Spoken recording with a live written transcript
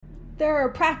There are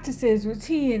practices,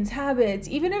 routines, habits,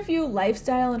 even a few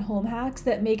lifestyle and home hacks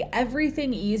that make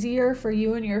everything easier for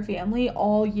you and your family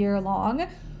all year long.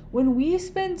 When we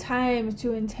spend time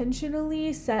to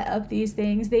intentionally set up these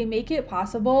things, they make it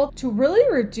possible to really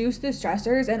reduce the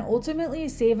stressors and ultimately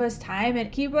save us time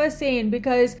and keep us sane,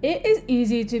 because it is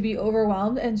easy to be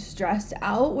overwhelmed and stressed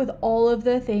out with all of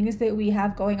the things that we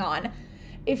have going on.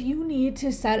 If you need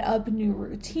to set up new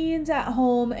routines at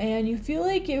home and you feel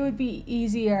like it would be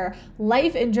easier,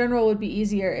 life in general would be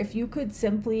easier if you could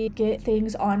simply get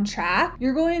things on track,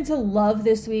 you're going to love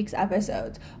this week's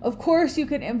episodes. Of course, you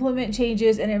can implement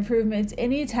changes and improvements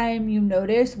anytime you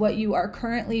notice what you are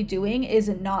currently doing is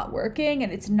not working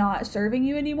and it's not serving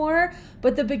you anymore.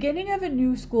 But the beginning of a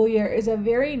new school year is a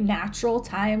very natural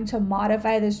time to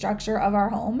modify the structure of our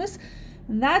homes.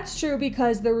 And that's true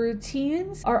because the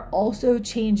routines are also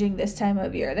changing this time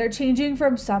of year. They're changing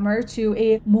from summer to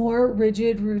a more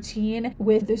rigid routine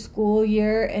with the school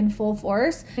year in full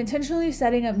force. Intentionally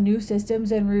setting up new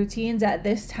systems and routines at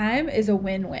this time is a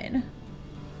win-win.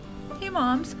 Hey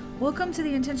moms, welcome to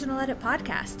the Intentional Edit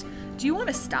podcast. Do you want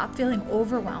to stop feeling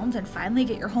overwhelmed and finally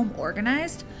get your home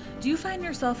organized? Do you find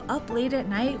yourself up late at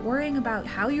night worrying about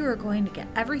how you are going to get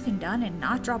everything done and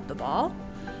not drop the ball?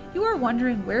 You are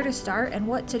wondering where to start and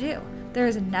what to do. There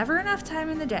is never enough time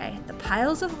in the day. The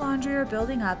piles of laundry are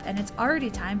building up and it's already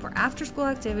time for after-school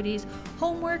activities,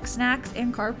 homework, snacks,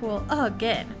 and carpool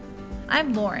again.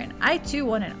 I'm Lauren. I too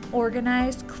want an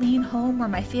organized, clean home where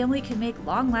my family can make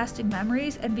long-lasting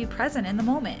memories and be present in the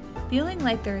moment. Feeling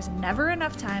like there is never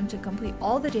enough time to complete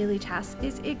all the daily tasks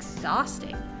is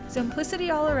exhausting.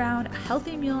 Simplicity all around, a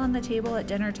healthy meal on the table at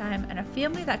dinner time, and a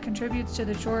family that contributes to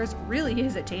the chores really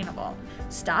is attainable.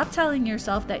 Stop telling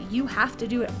yourself that you have to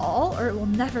do it all or it will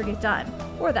never get done,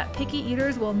 or that picky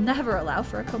eaters will never allow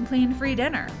for a complaint-free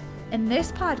dinner. In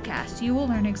this podcast, you will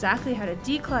learn exactly how to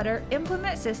declutter,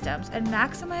 implement systems, and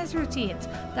maximize routines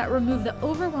that remove the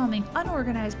overwhelming,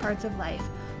 unorganized parts of life,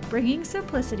 bringing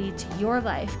simplicity to your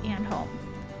life and home.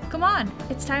 Come on,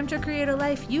 it's time to create a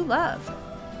life you love.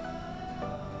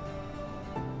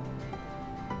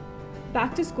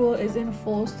 Back to school is in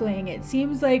full swing. It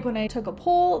seems like when I took a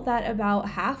poll that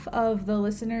about half of the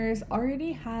listeners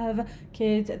already have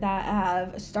kids that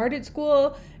have started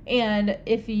school. And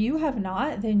if you have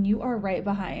not, then you are right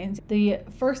behind. The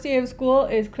first day of school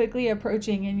is quickly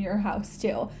approaching in your house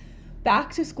too.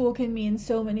 Back to school can mean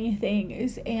so many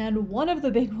things. And one of the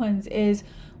big ones is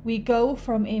we go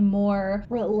from a more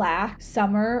relaxed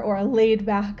summer or a laid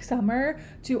back summer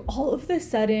to all of the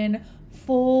sudden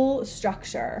full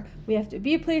structure. We have to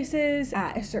be places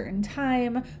at a certain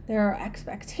time. There are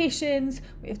expectations.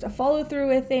 We have to follow through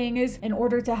with things in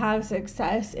order to have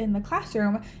success in the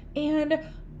classroom. And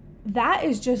that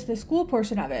is just the school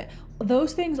portion of it.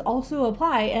 Those things also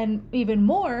apply, and even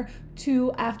more,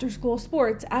 to after-school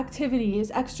sports, activities,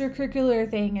 extracurricular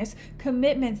things,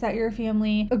 commitments that your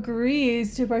family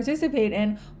agrees to participate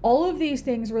in. All of these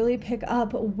things really pick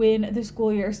up when the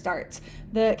school year starts.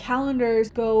 The calendars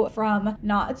go from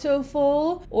not so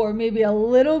full or maybe a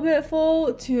little bit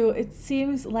full to it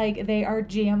seems like they are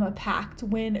jam-packed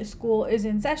when school is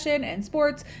in session and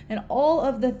sports and all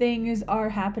of the things are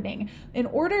happening. In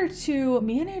order to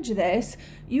manage this,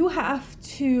 you have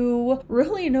to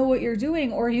really know what you're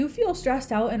doing or you feel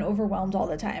stressed out and overwhelmed all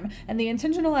the time. And the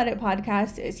Intentional Edit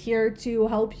podcast is here to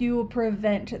help you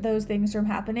prevent those things from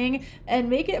happening and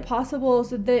make it possible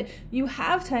so that you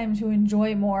have time to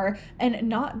enjoy more and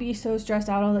not be so stressed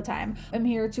out all the time. I'm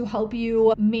here to help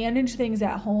you manage things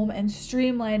at home and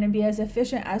streamline and be as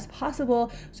efficient as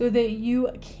possible so that you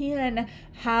can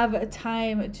have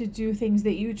time to do things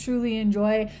that you truly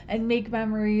enjoy and make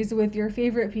memories with your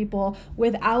favorite people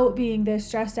without being this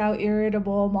stressed out,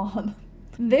 irritable mom.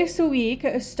 This week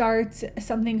starts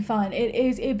something fun. It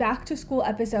is a back to school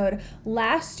episode.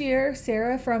 Last year,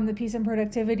 Sarah from the Peace and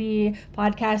Productivity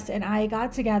podcast and I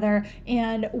got together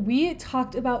and we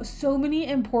talked about so many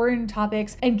important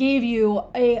topics and gave you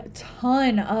a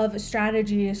ton of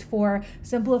strategies for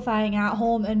simplifying at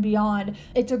home and beyond.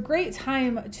 It's a great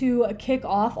time to kick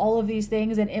off all of these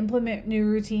things and implement new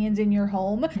routines in your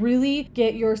home. Really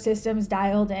get your systems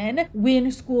dialed in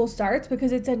when school starts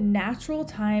because it's a natural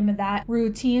time that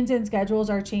routines and schedules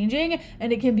are changing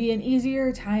and it can be an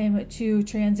easier time to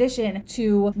transition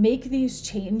to make these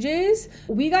changes.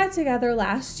 We got together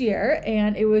last year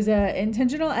and it was an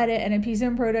Intentional Edit and a Peace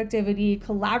and Productivity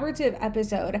collaborative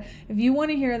episode. If you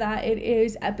want to hear that, it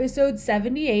is episode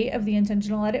 78 of the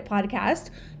Intentional Edit podcast.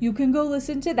 You can go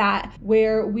listen to that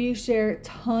where we share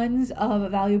tons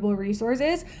of valuable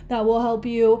resources that will help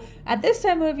you at this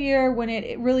time of year when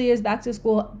it really is back to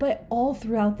school, but all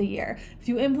throughout the year. If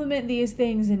you implement these these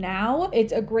things now,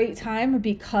 it's a great time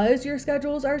because your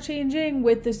schedules are changing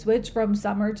with the switch from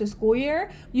summer to school year.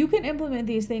 You can implement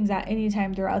these things at any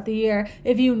time throughout the year.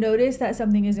 If you notice that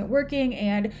something isn't working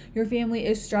and your family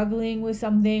is struggling with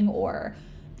something, or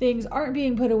things aren't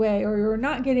being put away, or you're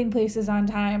not getting places on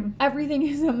time, everything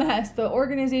is a mess, the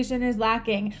organization is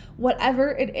lacking, whatever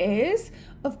it is,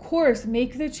 of course,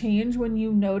 make the change when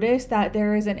you notice that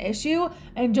there is an issue,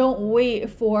 and don't wait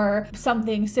for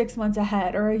something 6 months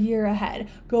ahead or a year ahead.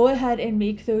 Go ahead and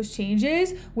make those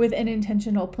changes with an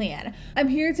intentional plan. I'm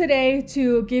here today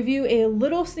to give you a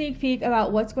little sneak peek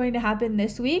about what's going to happen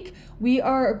this week. We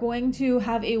are going to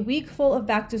have a week full of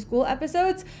back to school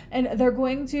episodes, and they're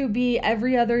going to be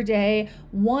every other day,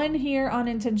 one here on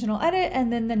Intentional Edit,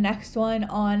 and then the next one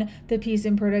on the Peace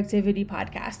and Productivity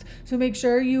podcast. So make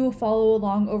sure you follow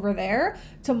along over there.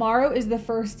 Tomorrow is the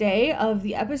first day of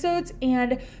the episodes,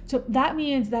 and that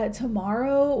means that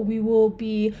tomorrow we will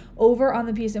be over on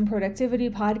the Peace and Productivity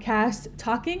podcast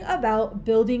talking about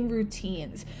building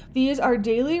routines. These are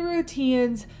daily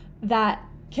routines that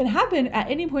can happen at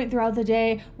any point throughout the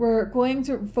day. We're going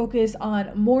to focus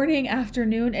on morning,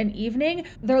 afternoon, and evening.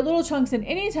 There are little chunks in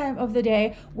any time of the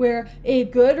day where a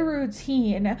good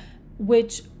routine,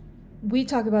 which we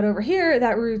talk about over here,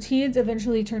 that routines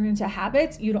eventually turn into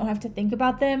habits. You don't have to think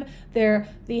about them. They're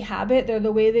the habit. They're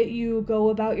the way that you go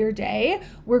about your day.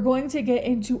 We're going to get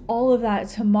into all of that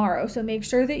tomorrow. So make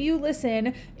sure that you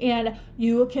listen, and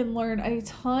you can learn a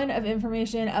ton of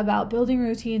information about building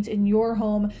routines in your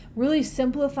home, really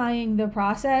simplifying the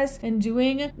process and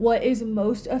doing what is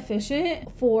most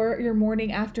efficient for your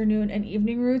morning, afternoon, and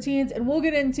evening routines. And we'll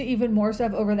get into even more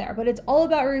stuff over there, but it's all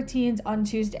about routines on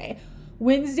Tuesday.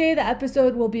 Wednesday, the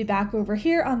episode will be back over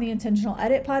here on the Intentional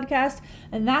Edit podcast,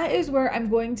 and that is where I'm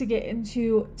going to get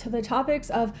into the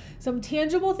topics of some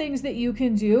tangible things that you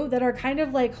can do that are kind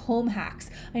of like home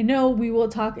hacks. I know we will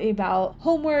talk about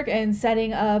homework and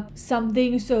setting up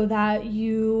something so that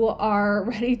you are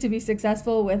ready to be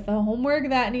successful with the homework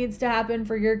that needs to happen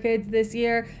for your kids this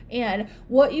year, and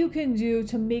what you can do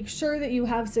to make sure that you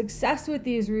have success with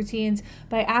these routines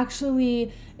by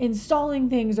actually installing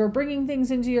things or bringing things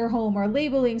into your home or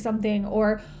labeling something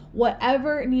or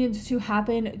whatever needs to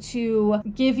happen to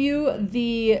give you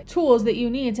the tools that you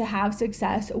need to have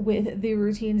success with the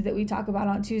routines that we talk about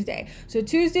on Tuesday. So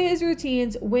Tuesday is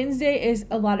routines, Wednesday is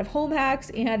a lot of home hacks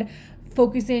and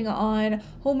focusing on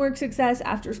homework success,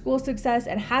 after school success,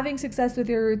 and having success with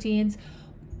your routines.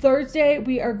 Thursday,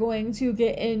 we are going to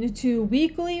get into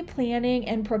weekly planning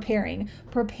and preparing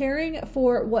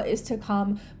for what is to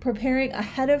come, preparing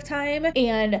ahead of time,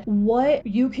 and what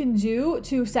you can do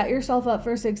to set yourself up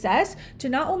for success, to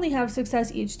not only have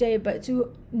success each day, but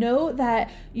to know that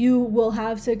you will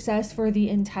have success for the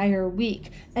entire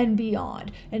week and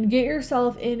beyond, and get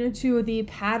yourself into the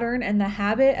pattern and the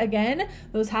habit again,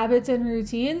 those habits and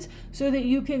routines, so that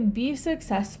you can be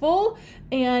successful.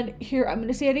 And here, I'm going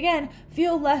to say it again,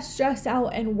 feel less stressed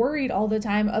out and worried all the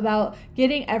time about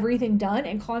getting everything done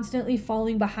and constantly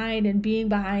falling behind and being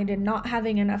behind and not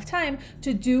having enough time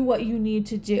to do what you need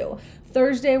to do.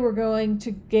 Thursday, we're going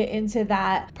to get into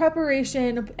that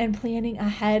preparation and planning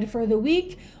ahead for the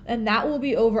week, and that will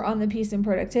be over on the Peace and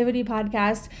Productivity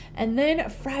podcast. And then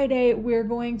Friday, we're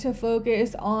going to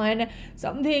focus on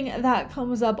something that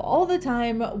comes up all the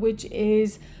time, which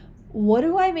is, what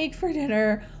do I make for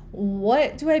dinner?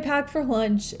 What do I pack for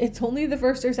lunch? It's only the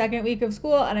first or second week of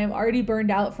school, and I'm already burned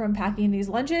out from packing these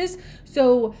lunches.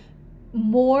 So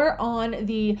more on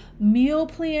the meal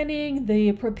planning,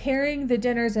 the preparing the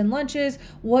dinners and lunches,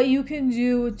 what you can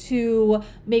do to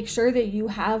make sure that you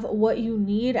have what you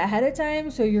need ahead of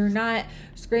time so you're not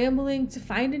scrambling to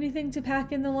find anything to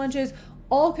pack in the lunches,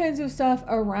 all kinds of stuff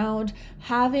around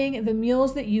having the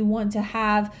meals that you want to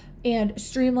have and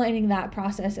streamlining that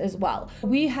process as well.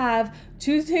 We have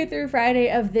Tuesday through Friday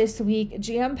of this week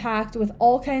jam-packed with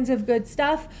all kinds of good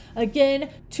stuff. Again,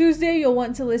 Tuesday you'll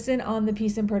want to listen on the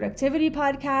Peace and Productivity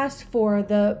podcast for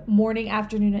the morning,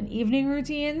 afternoon, and evening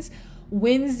routines.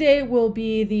 Wednesday will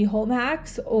be the home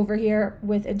hacks over here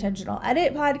with Intentional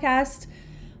Edit podcast.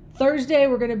 Thursday,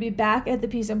 we're going to be back at the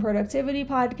Peace and Productivity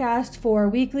podcast for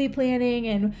weekly planning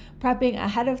and prepping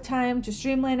ahead of time to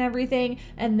streamline everything.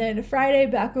 And then Friday,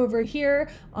 back over here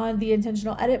on the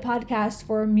Intentional Edit podcast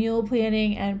for meal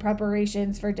planning and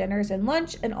preparations for dinners and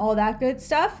lunch and all that good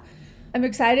stuff. I'm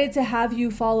excited to have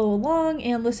you follow along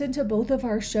and listen to both of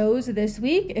our shows this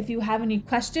week. If you have any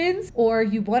questions or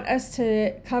you want us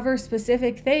to cover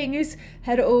specific things,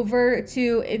 head over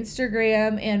to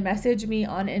Instagram and message me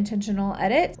on Intentional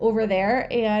Edit over there,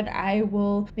 and I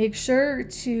will make sure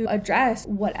to address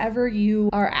whatever you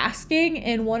are asking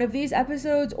in one of these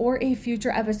episodes or a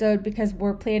future episode, because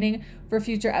we're planning for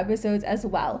future episodes as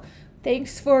well.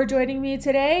 Thanks for joining me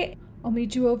today. I'll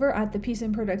meet you over at the Peace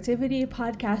and Productivity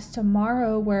podcast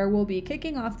tomorrow, where we'll be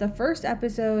kicking off the first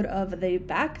episode of the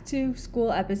Back to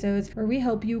School episodes, where we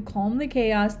help you calm the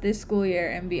chaos this school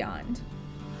year and beyond.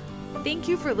 Thank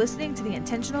you for listening to the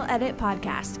Intentional Edit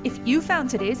podcast. If you found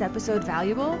today's episode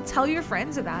valuable, tell your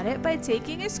friends about it by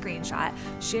taking a screenshot,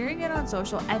 sharing it on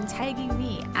social, and tagging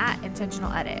me at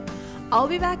Intentional Edit. I'll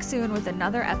be back soon with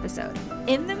another episode.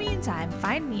 In the meantime,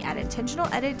 find me at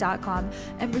intentionaledit.com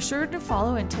and be sure to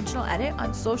follow Intentional Edit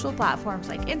on social platforms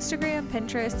like Instagram,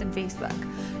 Pinterest, and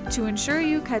Facebook. To ensure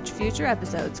you catch future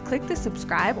episodes, click the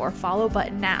subscribe or follow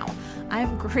button now.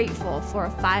 I'm grateful for a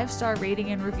 5-star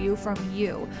rating and review from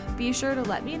you. Be sure to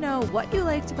let me know what you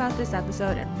liked about this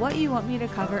episode and what you want me to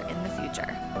cover in the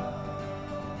future.